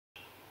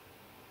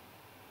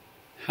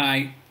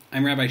Hi,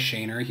 I'm Rabbi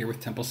Shaner here with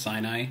Temple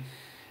Sinai,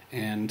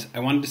 and I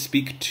wanted to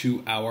speak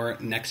to our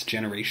next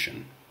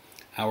generation,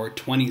 our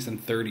 20s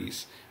and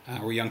 30s,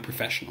 our young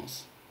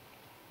professionals.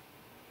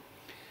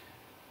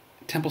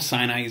 Temple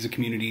Sinai is a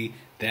community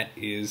that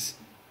is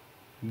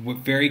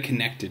very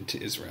connected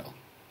to Israel.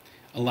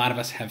 A lot of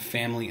us have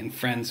family and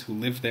friends who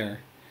live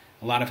there.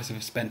 A lot of us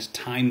have spent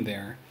time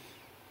there,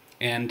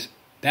 and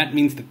that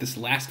means that this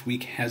last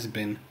week has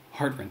been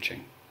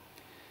heart-wrenching.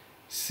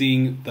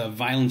 Seeing the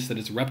violence that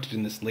has erupted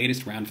in this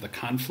latest round of the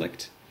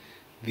conflict,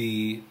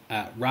 the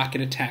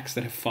rocket attacks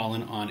that have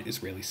fallen on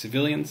Israeli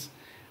civilians,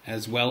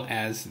 as well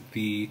as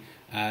the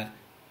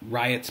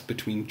riots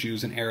between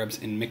Jews and Arabs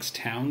in mixed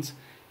towns,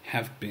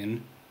 have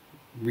been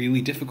really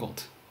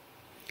difficult.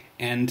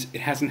 And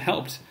it hasn't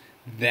helped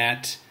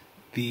that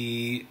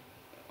the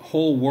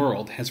whole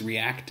world has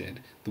reacted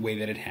the way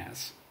that it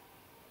has.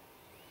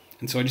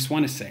 And so I just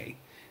want to say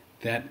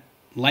that,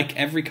 like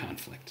every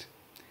conflict,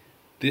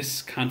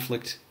 this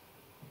conflict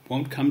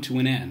won't come to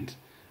an end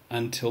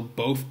until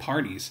both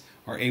parties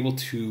are able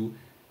to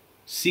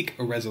seek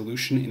a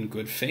resolution in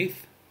good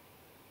faith,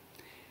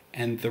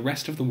 and the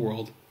rest of the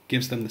world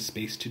gives them the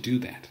space to do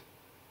that.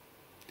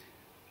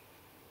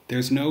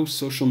 There's no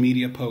social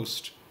media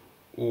post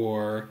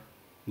or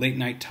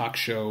late-night talk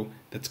show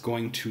that's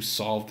going to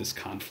solve this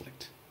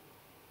conflict.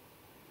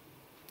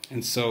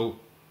 And so,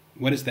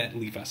 what does that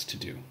leave us to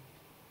do?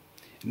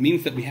 It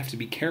means that we have to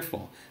be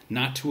careful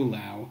not to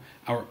allow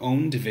our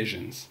own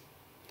divisions,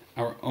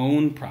 our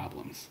own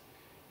problems,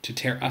 to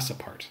tear us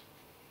apart.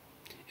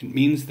 It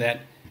means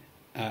that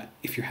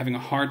if you're having a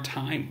hard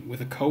time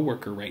with a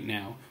coworker right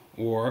now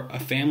or a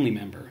family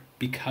member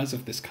because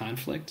of this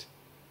conflict,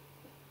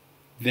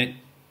 that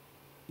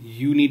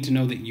you need to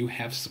know that you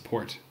have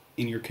support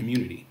in your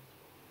community.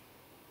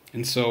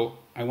 And so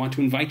I want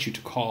to invite you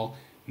to call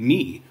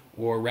me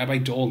or Rabbi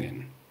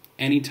Dolgan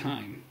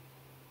anytime,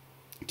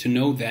 to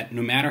know that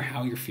no matter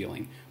how you're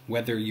feeling,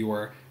 whether you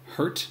are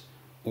hurt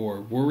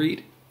or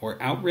worried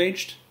or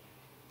outraged,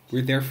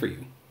 we're there for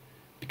you,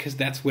 because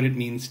that's what it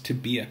means to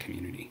be a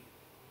community.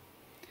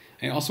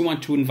 I also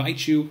want to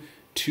invite you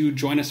to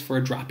join us for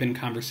a drop-in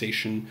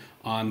conversation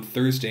on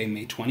Thursday,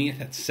 May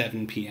 20th at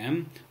 7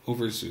 p.m.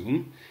 over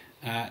Zoom,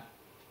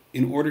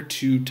 in order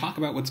to talk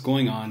about what's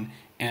going on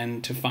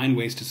and to find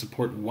ways to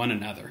support one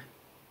another.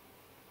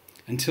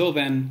 Until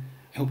then,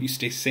 I hope you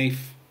stay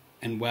safe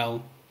and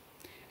well,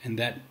 and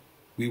that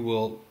we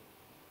will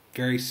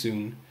very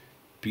soon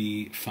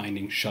be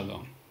finding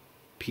shalom,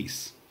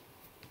 peace.